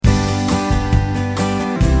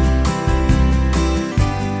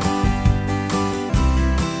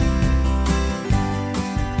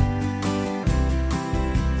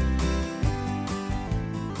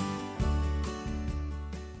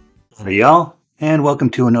Howdy, y'all, and welcome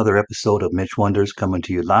to another episode of Mitch Wonders coming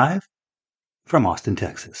to you live from Austin,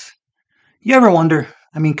 Texas. You ever wonder,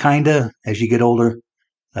 kinda, as you get older,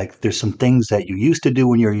 like there's some things that you used to do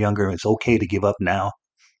when you were younger, it's okay to give up now?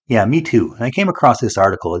 Yeah, me too. And I came across this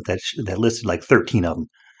article that listed like 13 of them.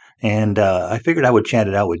 And I figured I would chat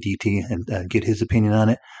it out with DT and get his opinion on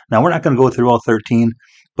it. Now, we're not going to go through all 13,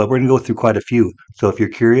 but we're going to go through quite a few. So if you're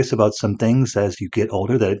curious about some things as you get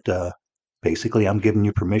older that basically I'm giving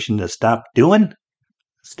you permission to stop doing,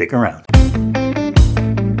 stick around.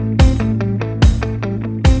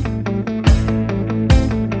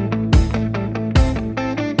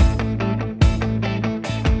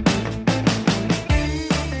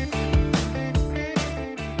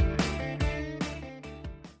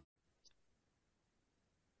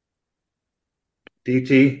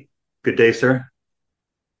 DT, good day, sir.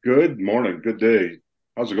 Good morning. Good day.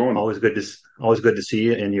 How's it going? Always good to see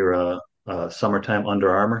you in your summertime Under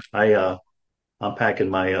Armour. I'm packing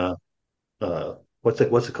my what's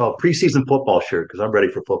it called, preseason football shirt because I'm ready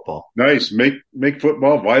for football. Nice. Make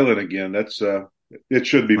football violent again. That's it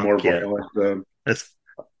should be more Fuck yeah, violent. it's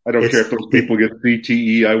I don't care if it's those it. people get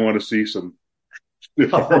CTE. I want to see some I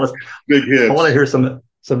want to big I want to hits. hear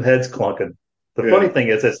some heads clunking. The funny Yeah. thing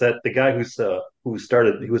is that the guy who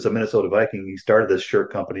started, he was a Minnesota Viking. He started this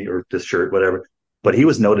shirt company or this shirt, whatever. But he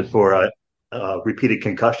was noted for repeated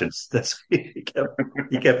concussions. That's he kept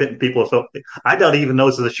hitting people. So I don't even know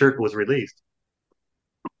the shirt was released.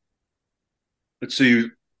 Let's see.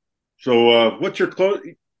 So, what's your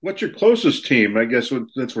closest team? I guess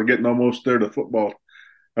since we're getting almost there to football.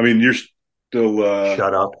 I mean, you're still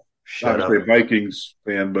Shut up, shut obviously up. a Vikings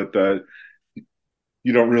fan, but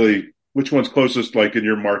you don't really. Which one's closest? Like in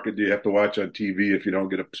your market, do you have to watch on TV if you don't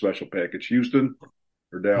get a special package? Houston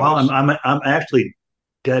or Well, I'm Dallas? I'm I'm actually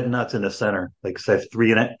dead nuts in the center. Like I said,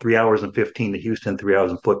 3 hours and 15 to Houston, 3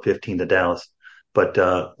 hours and 15 to Dallas. But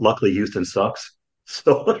luckily, Houston sucks,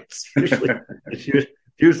 so it's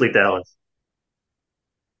usually Dallas.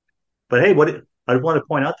 But hey, I want to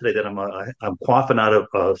point out today that I'm quaffing out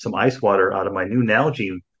of some ice water out of my new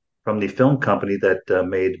Nalgene from the film company that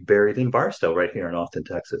made Buried in Barstow right here in Austin,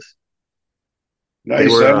 Texas. They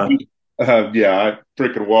Nice. were Yeah, I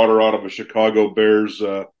drinking water out of a Chicago Bears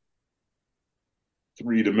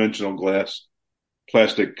three-dimensional glass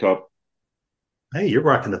plastic cup. Hey, you're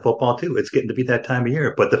rocking the football too. It's getting to be that time of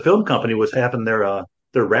year. But the film company was having their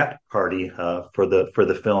wrap party for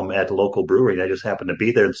the film at the local brewery. And I just happened to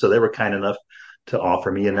be there, so they were kind enough to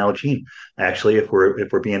offer me an Nalgene. Actually, if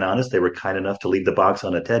we're being honest, they were kind enough to leave the box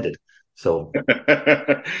unattended. So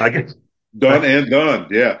I guess. Done and done.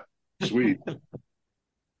 Yeah, sweet.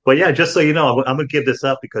 But yeah, just so you know, I'm gonna give this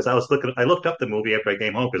up because I looked up the movie after I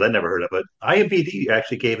came home because I never heard of it. IMDb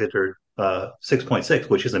actually gave it her 6.6,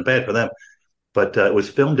 which isn't bad for them. But it was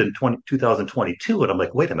filmed in 2022, and I'm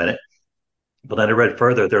like, wait a minute. But then I read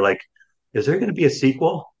further. They're like, is there going to be a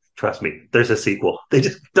sequel? Trust me, there's a sequel. They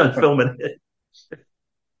just done filming it.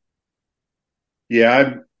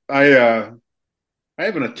 Yeah, I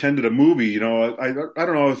haven't attended a movie. I don't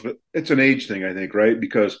know if it's an age thing. I think right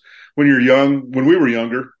because when we were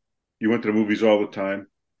younger, you went to the movies all the time.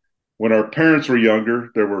 When our parents were younger,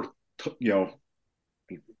 there were you know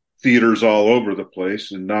theaters all over the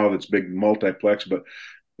place, and now it's big multiplex. But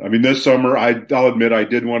I mean, this summer, I'll admit I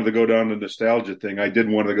did want to go down the nostalgia thing. I did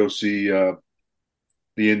want to go see the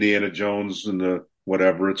Indiana Jones and the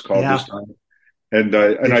whatever it's called this Yeah. time, and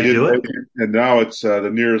Did I you do didn't. it? And now it's the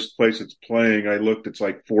nearest place it's playing. I looked; it's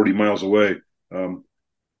like 40 miles away. Um,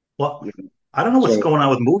 Well, I don't know what's so going on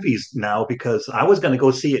with movies now because I was going to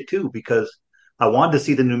go see it too because I wanted to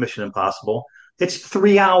see the new Mission Impossible. It's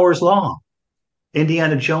 3 hours long.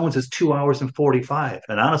 Indiana Jones is 2 hours and 45.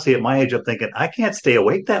 And honestly, at my age, I'm thinking I can't stay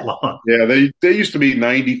awake that long. yeah, they used to be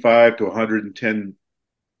 95 to 110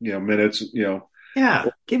 minutes. Yeah,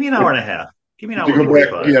 give me an hour and a half. Give me an If you hour go back,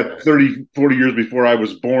 45. yeah, 30, 40 years before I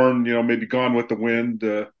was born, maybe Gone with the Wind.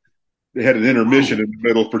 They had an intermission Ooh, in the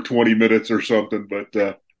middle for 20 minutes or something.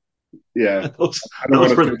 But yeah, those I don't those want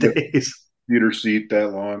to were sit in the the days. theater seat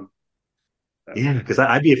that long. Yeah, because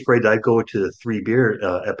I'd be afraid I'd go to the three beer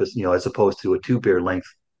episode, as opposed to a two beer length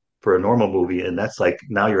for a normal movie, and that's like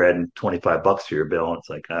now you're adding $25 to your bill. And it's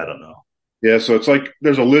like I don't know. Yeah, so it's like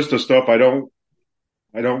there's a list of stuff I don't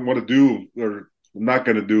want to do or I'm not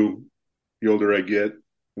going to do the older I get.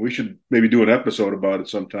 We should maybe do an episode about it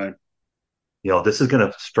sometime. This is going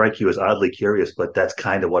to strike you as oddly curious, but that's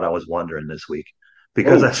kind of what I was wondering this week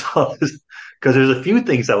because I Oh, saw this. Because there's a few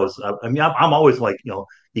things I'm always like,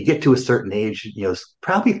 you get to a certain age,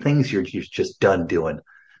 probably things you're just done doing.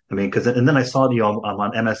 I mean, and then I saw, I'm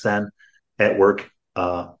on MSN at work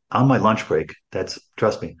on my lunch break.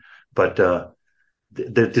 Trust me. But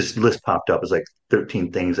this list popped up as like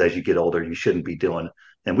 13 things as you get older you shouldn't be doing.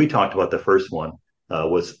 And we talked about the first one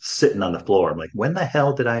was sitting on the floor. I'm like, when the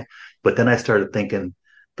hell did I? But then I started thinking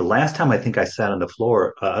the last time I think I sat on the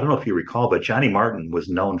floor, I don't know if you recall, but Johnny Martin was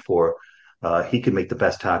known for he could make the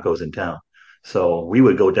best tacos in town. So we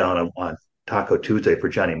would go down on Taco Tuesday for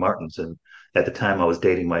Johnny Martin's. And at the time I was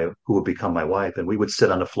dating my who would become my wife, and we would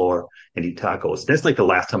sit on the floor and eat tacos. That's like the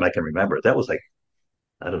last time I can remember. That was like,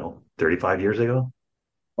 I don't know, 35 years ago.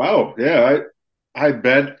 Wow. Yeah. I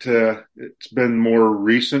bet it's been more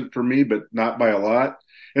recent for me, but not by a lot.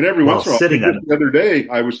 And every Well, once in a while, sitting just on the other day,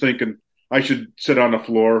 I was thinking I should sit on the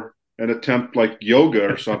floor and attempt like yoga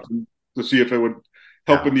or something to see if it would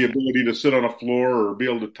help in now, the ability to sit on a floor or be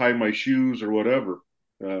able to tie my shoes or whatever.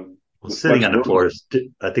 well, The sitting on the flexibility. floor is,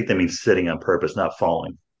 I think that means sitting on purpose, not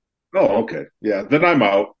falling. Oh, okay. Yeah. Then I'm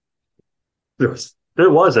out. There was there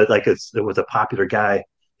was a popular guy.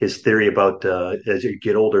 His theory about as you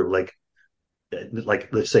get older, like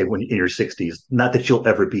let's say when in your 60s, not that you'll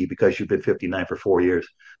ever be because you've been 59 for 4 years,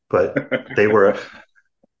 but they were.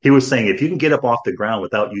 He was saying if you can get up off the ground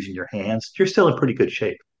without using your hands, you're still in pretty good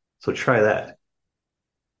shape. So try that.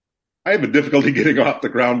 I have a difficulty getting off the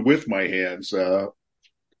ground with my hands. The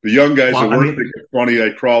young guys Well, at I work mean, think it's funny. I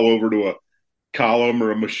crawl over to a column or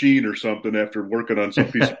a machine or something after working on some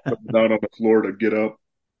piece of equipment down on the floor to get up.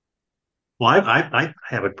 well, I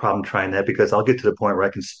have a problem trying that because I'll get to the point where I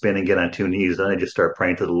can spin and get on two knees, and I just start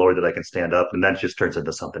praying to the Lord that I can stand up, and that just turns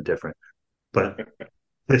into something different. But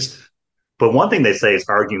it's but one thing they say is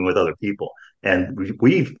arguing with other people, and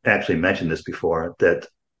we've actually mentioned this before that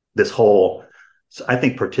this whole. So I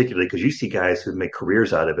think particularly because you see guys who make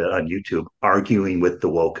careers out of it on YouTube arguing with the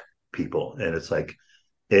woke people, and it's like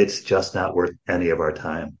it's just not worth any of our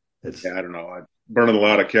time. It's Yeah, I don't know. I'm burning a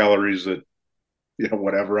lot of calories that,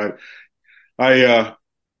 whatever. I,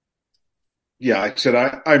 yeah, I said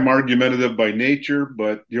I'm argumentative by nature,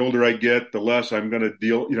 but the older I get, the less I'm going to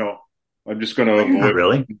deal, I'm just going to well, you're not avoid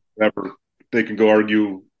really. whatever. They can go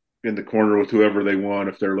argue in the corner with whoever they want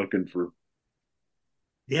if they're looking for,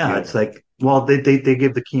 Yeah, you it's know, like, well, they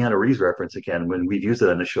give the Keanu Reeves reference again when we've used it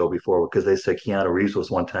on the show before because they said Keanu Reeves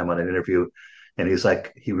was one time on an interview and he's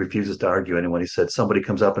like, he refuses to argue. And when he said somebody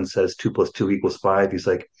comes up and says 2 + 2 = 5, he's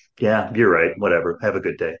like, yeah, you're right. Whatever. Have a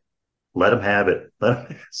good day. Let him have it. yeah.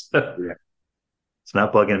 It's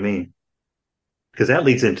not bugging me because that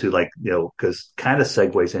leads into like, because kind of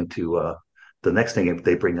segues into the next thing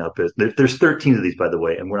they bring up is there's 13 of these, by the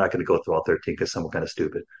way, and we're not going to go through all 13 because some are kind of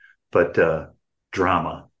stupid, but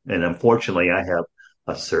drama. And unfortunately, I have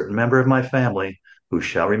a certain member of my family who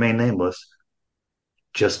shall remain nameless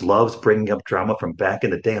just loves bringing up drama from back in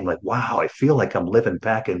the day. I'm like, wow, I feel like I'm living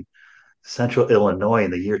back in central Illinois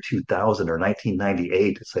in the year 2000 or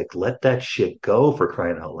 1998. It's like, let that shit go for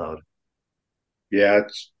crying out loud. Yeah,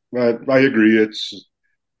 I agree.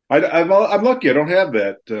 I'm lucky. I don't have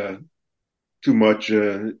that, too much,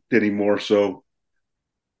 anymore. So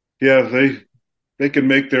yeah, they can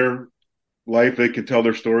make their life. They can tell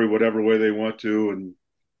their story whatever way they want to.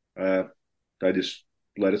 And, I just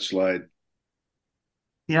let it slide.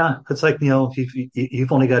 Yeah, it's like,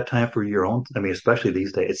 you've only got time for your own. I mean, especially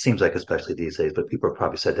these days, it seems like especially these days, but people have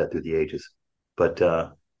probably said that through the ages. But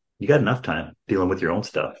you got enough time dealing with your own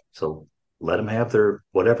stuff. So let them have their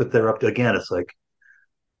whatever they're up to. Again, it's like,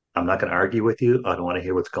 I'm not going to argue with you. I don't want to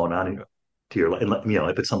hear what's going on to your life.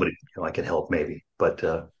 If it's somebody I can help, maybe.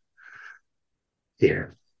 But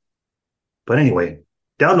here. But anyway,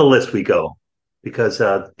 down the list we go because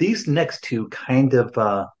these next two kind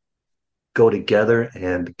of go together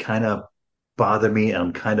and kind of bother me. And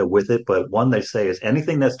I'm kind of with it. But one they say is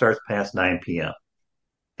anything that starts past 9 p.m.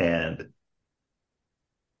 And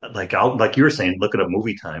like you were saying, look at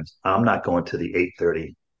movie times. I'm not going to the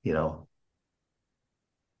 8:30. You know,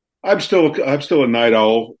 I'm still a night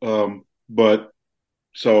owl. But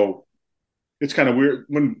so it's kind of weird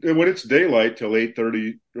when it's daylight till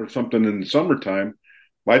 8:30 or something in the summertime.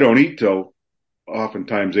 I don't eat till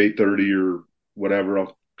oftentimes 8:30 or whatever.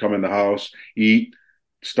 I'll come in the house, eat,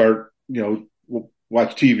 start,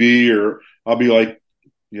 watch TV, or I'll be like,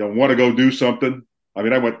 want to go do something. I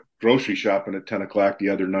mean, I went grocery shopping at 10 o'clock the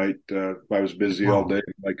other night. I was busy all wow. day.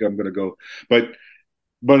 Like I'm going to go, but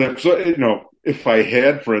if so, if I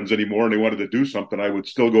had friends anymore and they wanted to do something, I would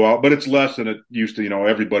still go out. But it's less than it used to.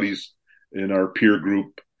 Everybody's in our peer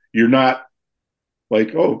group. You're not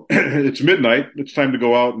like, oh, it's midnight. It's time to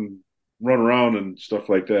go out and run around and stuff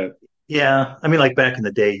like that. Yeah, I mean, like back in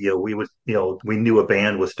the day, we knew a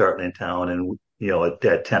band was starting in town, and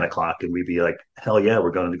at 10 o'clock, and we'd be like, hell yeah,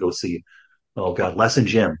 we're going to go see. Oh God, Les and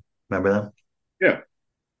Jim, remember them? Yeah.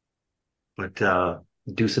 But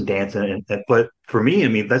do some dancing. But for me, I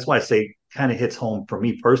mean, that's why I say kind of hits home for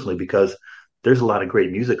me personally because there's a lot of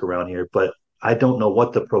great music around here, but I don't know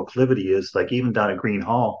what the proclivity is. Like even down at Green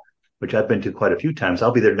Hall, which I've been to quite a few times.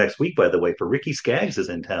 I'll be there next week, by the way, for Ricky Skaggs is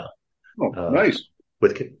in town. Oh, Uh, nice.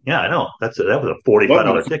 with yeah, I know that was a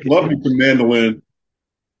 $45 ticket Love too. me some mandolin.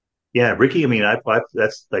 Yeah, Ricky. I mean, I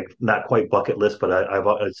that's like not quite bucket list, but I've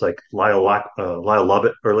it's like Lyle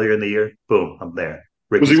Lovett earlier in the year. Boom, I'm there.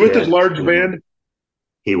 Was Ricky he with his Skaggs, large boom. band?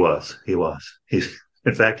 He's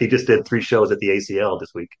in fact he just did 3 shows at the ACL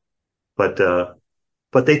this week. But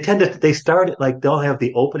but they tend to they start at like they'll have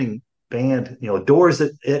the opening band, doors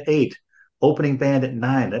at 8, opening band at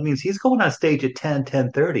 9. That means he's going on stage at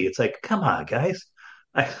 10:30. It's like, come on, guys.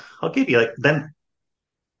 I'll give you like then.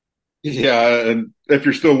 Yeah, and if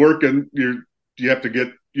you're still working, you have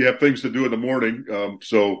things to do in the morning.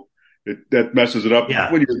 So that messes it up.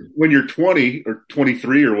 Yeah, When you're 20 or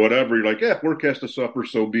 23 or whatever, you're like, yeah, if work has to suffer,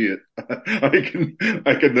 so be it.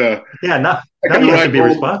 yeah. Now I now can you have to ride be home.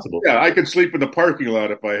 responsible. Yeah, I can sleep in the parking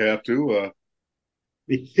lot if I have to.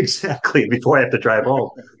 Exactly, before I have to drive home.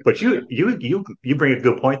 But you bring a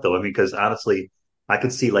good point though. I mean, because honestly, I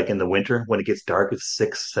could see like in the winter when it gets dark at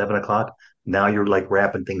 6, 7 o'clock. Now you're like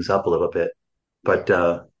wrapping things up a little bit. But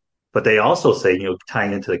but they also say,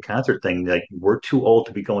 tying into the concert thing, like we're too old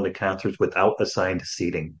to be going to concerts without assigned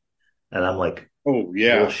seating. And I'm like, Oh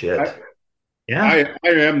yeah, bullshit. Yeah. I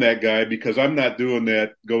am that guy because I'm not doing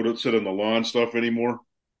that. Go to sit on the lawn stuff anymore.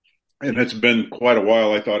 And it's been quite a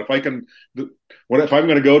while. I thought if I can, what if I'm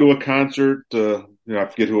going to go to a concert? I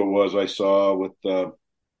forget who it was I saw with,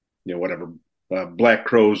 whatever, Black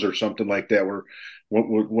Crows or something like that. Where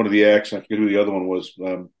one of the acts, I forget who the other one was,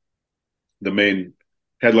 the main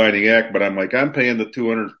headlining act. But I'm like, I'm paying the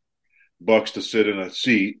 $200 to sit in a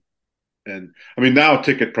seat, and I mean now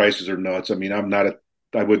ticket prices are nuts. I mean,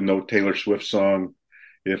 I wouldn't know Taylor Swift song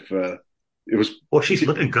if it was. Well, she's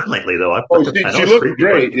looking good lately, though. Oh, I know she it's looked creepy, but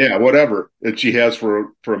great. Yeah, whatever. And she has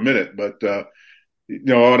for a minute. But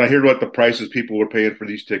when I hear what the prices people were paying for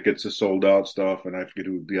these tickets, the sold out stuff, and I forget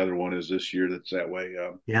who the other one is this year that's that way.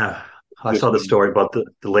 yeah. I Just saw the story about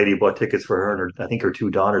the lady who bought tickets for her and I think her two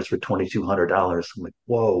daughters for $2,200. I'm like,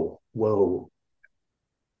 whoa, whoa.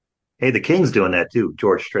 Hey, the King's doing that too,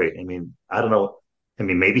 George Strait. I mean, I don't know. I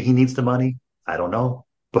mean, maybe he needs the money. I don't know.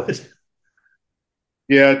 But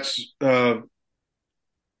yeah, it's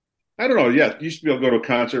I don't know. Yeah, you used to be able to go to a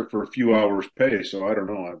concert for a few hours pay, so I don't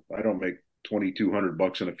know. I don't make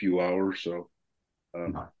 $2,200 in a few hours, so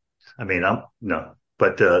um, no. I mean, I'm no.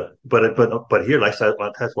 But here, like I said,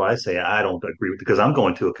 that's why I say I don't agree with because I'm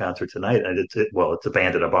going to a concert tonight and it's a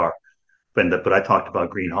band at a bar. But I talked about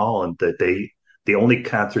Green Hall and that the only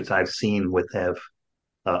concerts I've seen with have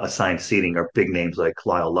assigned seating are big names like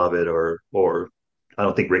Lyle Lovett or I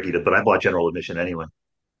don't think Ricky did, but I bought general admission anyway,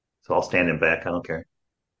 so I'll stand in back. I don't care.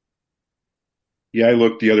 yeah. I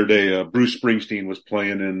looked the other day. Bruce Springsteen was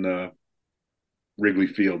playing in Wrigley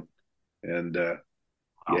Field, and yeah,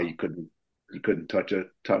 Oh, you couldn't touch a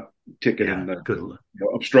ticket yeah, in the good.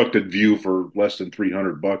 obstructed view for less than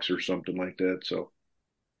 $300 or something like that. So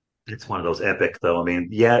It's one of those epic though. I mean,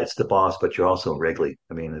 yeah, it's the boss, but you're also Wrigley.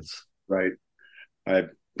 I mean, it's right, I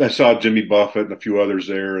I saw Jimmy Buffett and a few others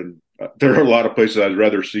there, and there are a lot of places I'd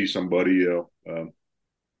rather see somebody.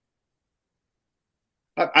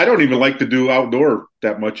 I don't even like to do outdoor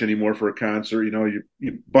that much anymore for a concert.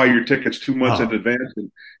 You buy your tickets 2 months in oh, advance,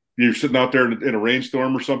 and you're sitting out there in a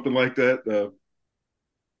rainstorm or something like that.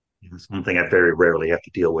 it's one thing I very rarely have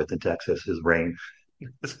to deal with in Texas is rain,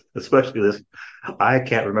 especially this. I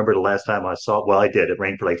can't remember the last time I saw. Well, I did. It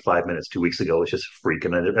rained for like 5 minutes 2 weeks ago. It's just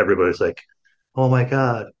freaking, and everybody's like, "Oh my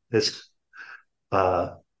God!" It's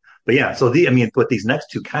uh, but yeah. So I mean, but these next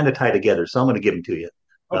two kind of tie together. So I'm going to give them to you.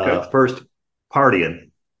 Okay, First,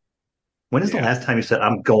 partying. When is the yeah, last time you said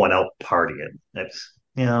I'm going out partying? That's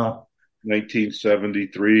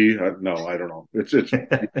 1973. No, I don't know.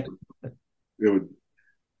 It would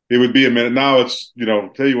it would be a minute. Now it's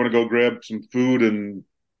tell you want to go grab some food and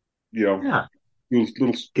you know yeah. little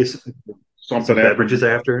Get get something some after. beverages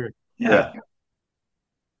after. Yeah, Yeah,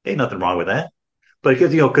 ain't nothing wrong with that. But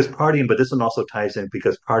because partying, but this one also ties in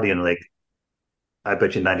because partying, like I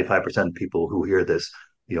bet you 95% of people who hear this,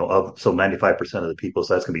 95% of the people,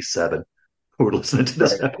 so that's gonna be seven who are listening to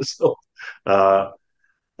this right. episode,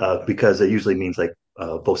 because it usually means like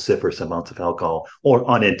vociferous amounts of alcohol or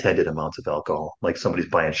unintended amounts of alcohol. Like somebody's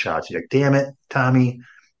buying shots, you're like, damn it, Tommy.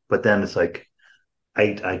 But then it's like,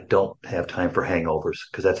 I don't have time for hangovers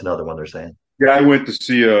because that's another one they're saying. Yeah, I went to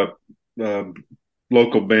see a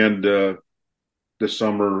local band this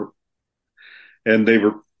summer, and they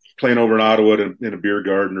were playing over in Ottawa in a beer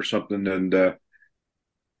garden or something, and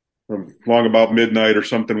long about midnight or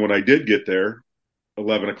something when I did get there,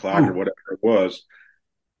 11 o'clock or Ooh, whatever it was.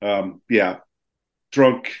 Yeah,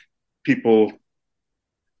 drunk people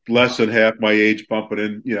less than half my age bumping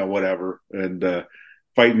in, whatever, and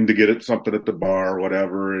fighting to get at something at the bar or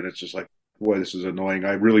whatever. And it's just like, boy, this is annoying.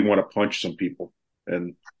 I really want to punch some people.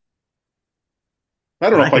 And I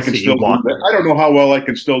don't and know I if I can can see you still do walk. that. I don't know how well I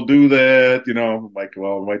can still do that. Like,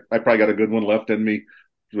 well, I probably got a good one left in me,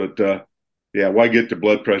 but yeah, why get the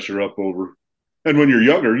blood pressure up over? And when you're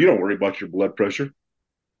younger, you don't worry about your blood pressure.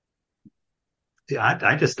 See,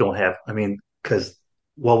 I just don't have. I mean, because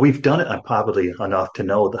well, we've done it probably enough to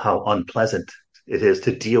know how unpleasant it is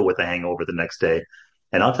to deal with a hangover the next day.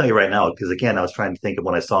 And I'll tell you right now, because again, I was trying to think of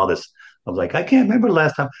when I saw this. I was like, I can't remember the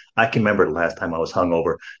last time. I can remember the last time I was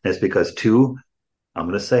hungover, and it's because two, I'm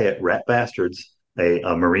going to say it, rat bastards, a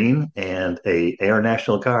Marine and a Air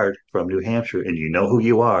National Guard from New Hampshire, and you know who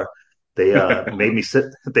you are. They made me sit.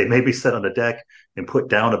 They made me sit on the deck and put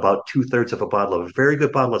down about 2/3 of a bottle of a very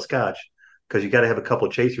good bottle of scotch because you got to have a couple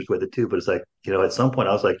of chasers with it too. But it's like at some point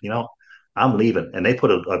I was like, I'm leaving, and they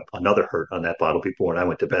put another hurt on that bottle before I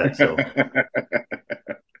went to bed. So,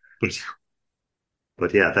 but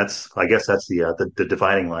but yeah, I guess that's the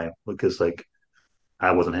dividing line because like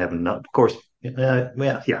I wasn't having enough. Of course,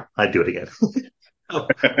 yeah, I'd do it again. Oh,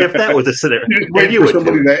 if that was a scenario, You're just and waiting you for would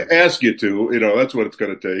somebody too. to ask you to. That's what it's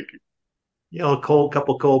going to take.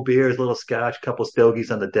 Couple cold beers, a little scotch, couple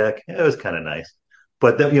stogies on the deck. It was kind of nice.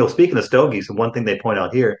 But then, speaking of stogies, one thing they point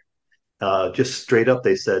out here, just straight up,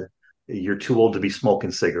 they said you're too old to be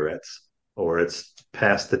smoking cigarettes, or it's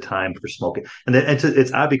past the time for smoking. And then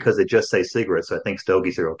it's odd because they just say cigarettes, so I think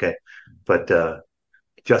stogies are okay, but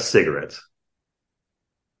just cigarettes.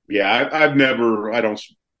 Yeah, I don't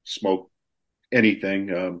smoke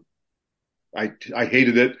anything. I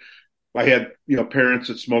hated it. I had, parents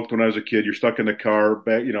that smoked when I was a kid. You're stuck in the car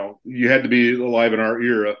back, you had to be alive in our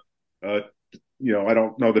era. Uh, I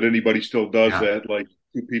don't know that anybody still does Yeah, that. Like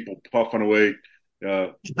two people puffing away,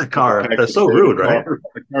 the couple car. packs That's a so day in rude, right?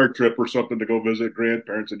 a car trip or something to go visit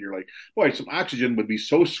grandparents. And you're like, boy, some oxygen would be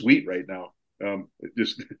so sweet right now. It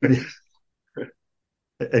just,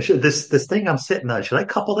 This thing I'm sitting on, should I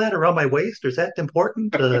couple that around my waist? Or is that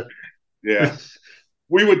important? yeah.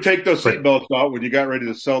 We would take those But seatbelts out when you got ready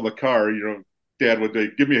to sell the car. Dad would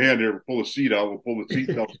give me a hand here, we'll pull the seat out, we'll pull the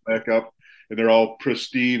seatbelts back up, and they're all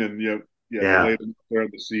pristine. And yeah, you yeah, lay them there on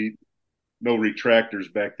the seat. No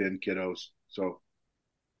retractors back then, kiddos. So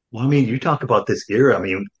well, I mean, you talk about this era. I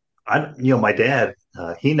mean, my dad,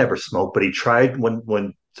 he never smoked, but he tried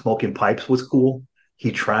when smoking pipes was cool.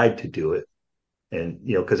 He tried to do it, and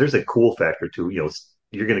because there's a cool factor too.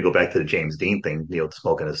 You're going to go back to the James Dean thing,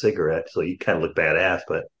 smoking a cigarette, so you kind of look badass.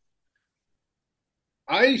 But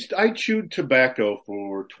I chewed tobacco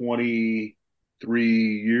for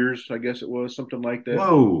 23 years, I guess it was something like that.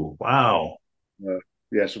 whoa, wow, Uh,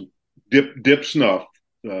 yeah, some dip snuff,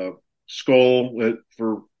 uh, skull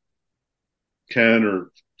for 10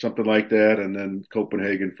 or something like that, and then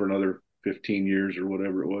Copenhagen for another 15 years or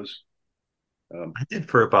whatever it was. Um, I did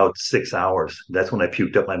for about 6 hours. That's when I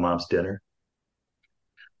puked up my mom's dinner.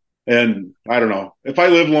 and I don't know if I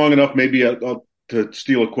live long enough, maybe I'll to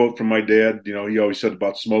steal a quote from my dad. He always said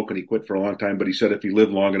about smoking. He quit for a long time, but he said if he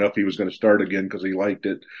lived long enough, he was going to start again because he liked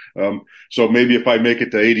it. So maybe if I make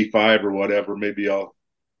it to 85 or whatever, maybe I'll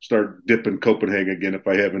start dipping Copenhagen again if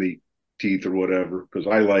I have any teeth or whatever because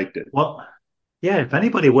I liked it. Well, yeah, if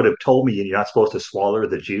anybody would have told me you're not supposed to swallow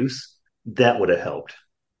the juice, that would have helped.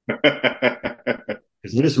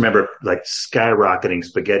 Because you just remember like skyrocketing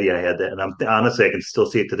spaghetti. I had that, and honestly, I can still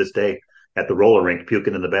see it to this day at the roller rink,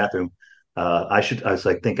 puking in the bathroom. I was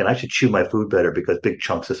like thinking I should chew my food better because big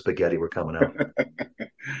chunks of spaghetti were coming out. But,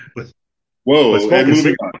 but Whoa, and smoking,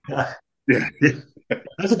 moving on. Yeah.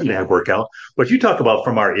 that's a good workout. But you talk about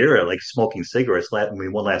from our era, like smoking cigarettes. I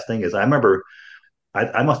mean, one last thing is I remember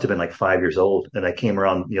I must have been like 5 years old, and I came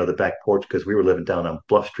around, the back porch because we were living down on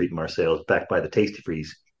Bluff Street in Marseilles, back by the Tasty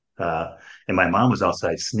Freeze. And my mom was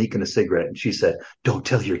outside sneaking a cigarette, and she said, "Don't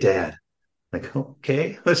tell your dad." Like,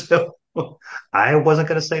 okay, so I wasn't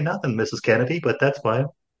going to say nothing, Mrs. Kennedy, but that's fine.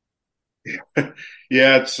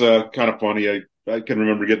 Yeah, it's kind of funny. I can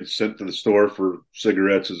remember getting sent to the store for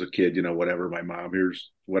cigarettes as a kid, whatever. My mom,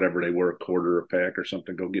 here's whatever they were, a quarter a pack or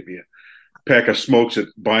something. Go get me a pack of smokes at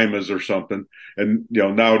Bima's or something. And,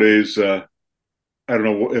 nowadays, I don't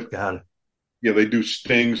know if, God, they do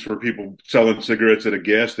stings for people selling cigarettes at a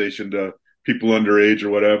gas station to people underage or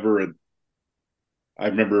whatever. And I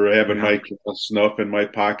remember having yeah, my snuff in my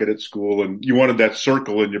pocket at school, and you wanted that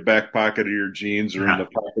circle in your back pocket of your jeans or in yeah. the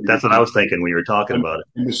pocket of your That's what I jeans. was thinking when you were talking And, about it.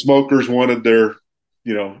 and the smokers wanted their,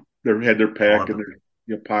 they had their All pack of and them. their,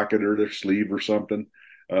 pocket or their sleeve or something.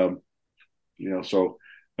 Um, so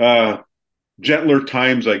uh, gentler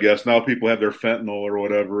times, I guess. Now people have their fentanyl or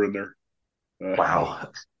whatever in their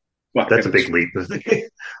Wow, that's pocket a and big sleeve. leap.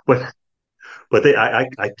 but I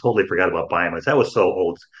totally forgot about Biomas. That was so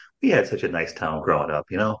old. We had such a nice town growing up,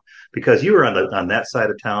 because you were on that side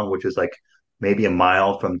of town, which is like maybe a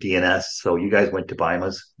mile from DNS. So you guys went to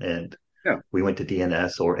Biomas, and Yeah, we went to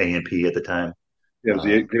DNS or A&P at the time. yeah. It was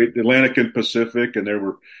the Uh, Great Atlantic and Pacific, and there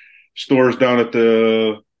were stores down at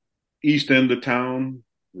the east end of town,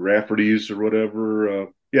 Rafferty's or whatever.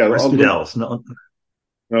 Yeah, a little. Riscadels. No,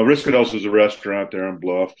 No, Riscadels is a restaurant there on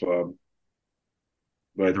Bluff,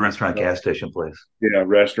 yeah, the but restaurant uh, gas station place. yeah,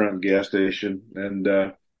 restaurant and gas station, and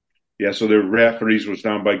yeah, so the Rafferty's was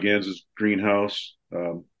down by Gans's greenhouse,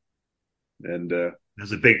 and It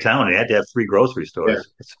was a big town. It had to have three grocery yeah,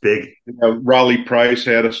 stores. It's big. Raleigh Price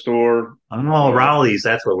had a store. Oh, Raleigh's.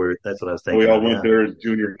 That's what I was We thinking all of. went Yeah. there in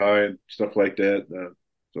junior high and stuff like that.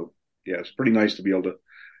 So yeah, it's pretty nice to be able to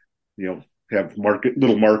you know have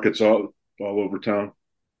little markets all over town.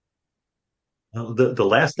 Well, the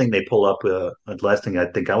last thing they pull up, the last thing I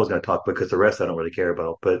think I was going to talk about because the rest I don't really care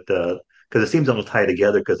about, but because it seems a little tied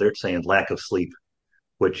together because they're saying lack of sleep,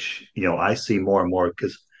 which I see more and more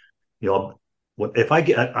because you know if I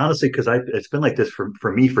get honestly because I it's been like this for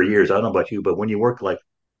me for years. I don't know about you, but when you work like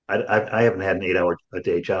I haven't had an 8 hour a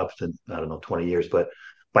day job since I don't know 20 years, but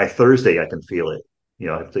by Thursday I can feel it.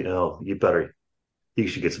 I think oh you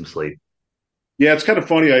should get some sleep. Yeah, it's kind of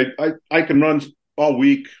funny. I can run all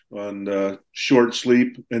week on short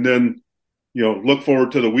sleep, and then look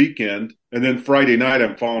forward to the weekend, and then Friday night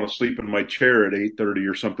I'm falling asleep in my chair at 8:30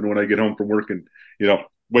 or something when I get home from work, and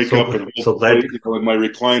wake up and So glad. in my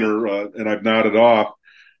recliner, and I've nodded off.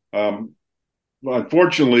 Um,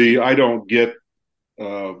 Unfortunately, I don't get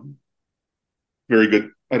uh, very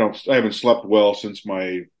good. I haven't slept well since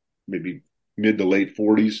my maybe mid to late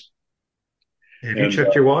 40s, Have you and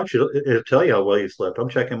checked your watch? It'll tell you how well you slept. I'm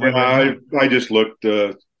checking yeah, mine right now. I just looked.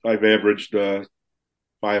 I've averaged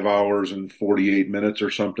 5 hours and 48 minutes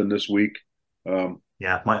or something this week. Um,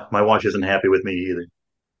 Yeah, my watch isn't happy with me either.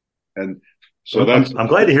 and so I'm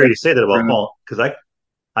glad to hear you say that about Paul because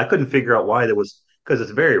I couldn't figure out why there was because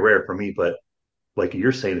it's very rare for me, but like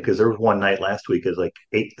you're saying, because there was one night last week, it's like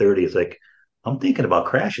 8:30. It's like I'm thinking about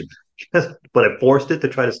crashing, but I forced it to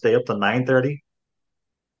try to stay up to 9:30.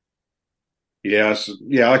 yes,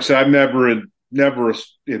 yeah. Like I said, I'm never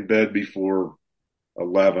in bed before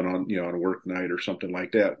 11 on a work night or something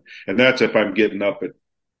like that, and that's if I'm getting up at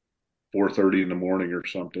 4:30 in the morning or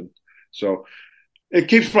something. So it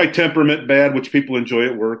keeps my temperament bad, which people enjoy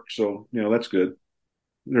at work. So that's good.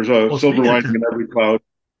 There's a Well, silver speaking lining in every cloud.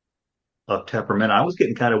 of temperament, I was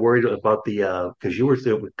getting kind of worried about the because you were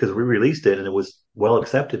because we released it and it was well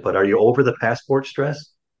accepted. But are you over the passport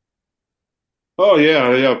stress? Oh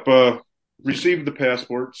yeah, yeah. Received the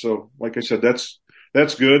passport, so like I said, that's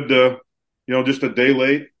good. Just a day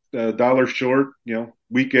late, $1 short.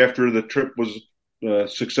 Week after the trip was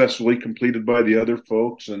successfully completed by the other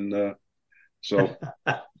folks, and so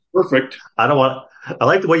perfect. I don't want. I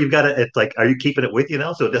like the way you've got it. It's like, are you keeping it with you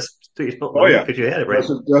now? So it just so you don't Oh lose it yeah, because you had it right.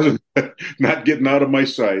 doesn't not getting out of my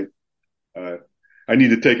sight. Uh, I need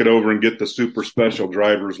to take it over and get the super special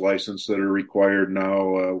driver's license that are required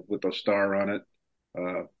now with a star on it.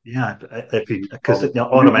 Uh, Yeah, if you because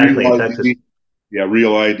automatically in real Texas. ID, yeah,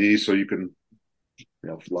 real ID, so you can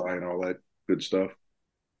fly and all that good stuff.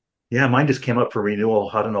 Yeah, mine just came up for renewal.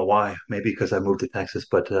 I don't know why. Maybe because I moved to Texas,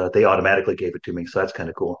 but they automatically gave it to me, so that's kind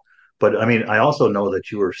of cool. But I mean, I also know that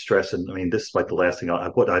you were stressing. I mean, this is like the last thing I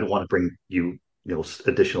don't want to bring you,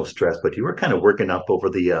 additional stress, but you were kind of working up over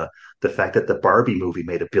the fact that the Barbie movie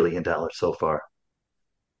made $1 billion so far.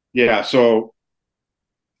 Yeah, so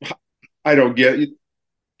I don't get.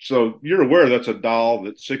 So you're aware that's a doll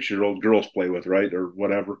that 6-year-old girls play with, right, or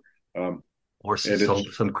whatever. Um, Or and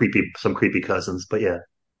it's some creepy cousins, but yeah,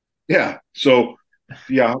 yeah. So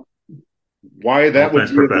yeah, why no that would offense,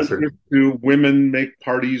 be of Professor. interest to women make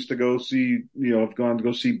parties to go see. Have gone to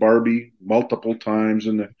go see Barbie multiple times,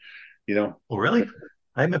 and you know, Well, really,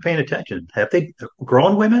 I haven't been paying attention. Have they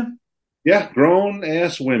grown women? yeah, grown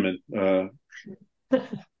ass women.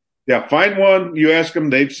 Yeah, find one. You ask them;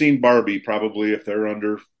 they've seen Barbie probably if they're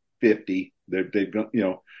under 50. They've got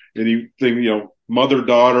anything mother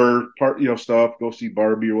daughter part stuff. Go see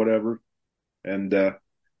Barbie or whatever, and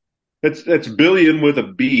that's billion with a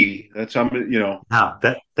B. That's how many. Now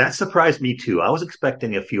that surprised me too. I was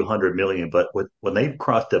expecting a few hundred million, but when they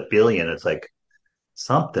crossed $1 billion, it's like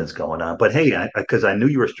something's going on. But hey, because I knew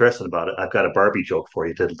you were stressing about it, I've got a Barbie joke for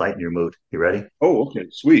you to lighten your mood. You ready? Oh, okay,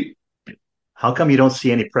 sweet. How come you don't see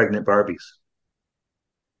any pregnant Barbies?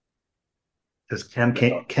 because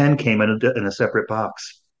Ken came in a separate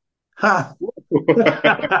box. Ha!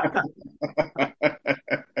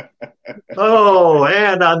 Oh,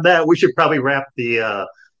 and on that, we should probably wrap the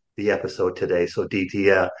episode today. So,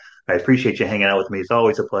 DT, I appreciate you hanging out with me. It's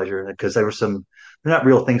always a pleasure because there were some they're not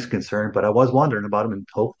real things concerned, but I was wondering about them, and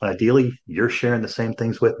hope ideally you're sharing the same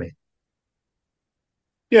things with me.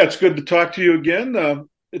 Yeah, it's good to talk to you again.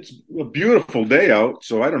 It's a beautiful day out,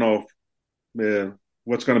 so I don't know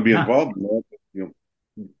what's going to be Yeah, involved in that.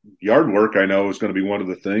 Yard work I know is going to be one of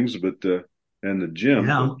the things, but and the gym.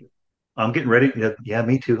 yeah. But I'm getting ready. Yeah, yeah,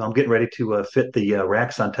 me too. I'm getting ready to fit the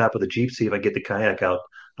racks on top of the Jeep. See if I get the kayak out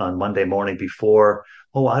on Monday morning before,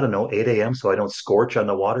 oh, I don't know, 8 a.m. so I don't scorch on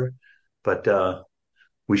the water. But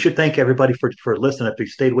we should thank everybody for listening. If you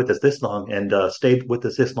stayed with us this long and stayed with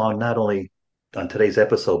us this long, not only on today's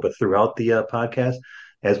episode but throughout the podcast,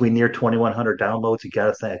 as we near 2,100 downloads, you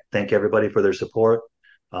got to thank everybody for their support.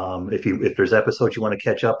 If there's episodes you want to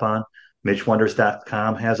catch up on,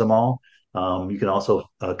 MitchWonders.com has them all. You can also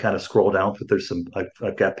kind of scroll down, but there's some.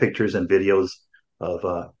 I've got pictures and videos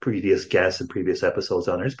of previous guests and previous episodes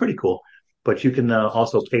on there. It's pretty cool. But you can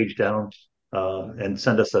also page down and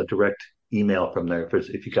send us a direct email from there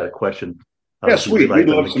if you got a question. yeah, If you would sweet. We'd like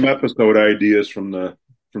them love to, some episode ideas from the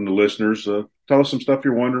listeners. Tell us some stuff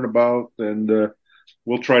you're wondering about, and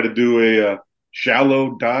we'll try to do a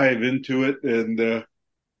shallow dive into it and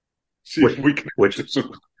see if which we can which answer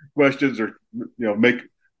some questions or make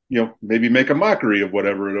maybe make a mockery of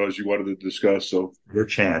whatever it was you wanted to discuss. So fair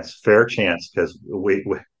chance, because we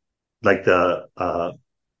like the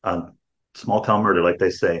on small town murder, like they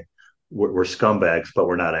say, we're scumbags, but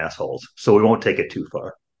we're not assholes, so we won't take it too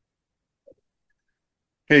far.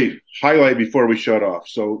 hey, highlight before we shut off.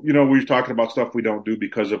 So, we were talking about stuff we don't do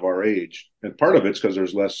because of our age. And part of it's because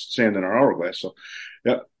there's less sand in our hourglass. So,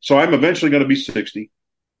 yeah. So I'm eventually going to be 60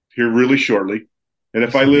 here really shortly. And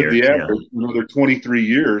if I Same live here, the yeah. average another 23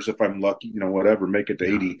 years, if I'm lucky, whatever, make it to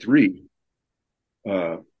Yeah. 83,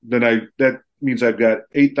 then that means I've got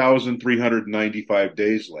 8,395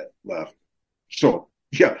 days left. So,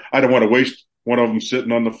 yeah, I don't want to waste one of them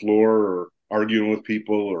sitting on the floor or arguing with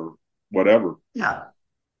people or whatever. Yeah,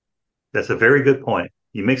 that's a very good point.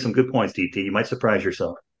 You make some good points, DT. You might surprise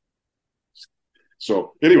yourself.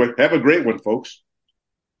 So, anyway, have a great one, folks.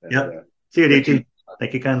 And Yep. See you, thank you. DT.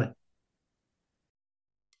 Thank you kindly.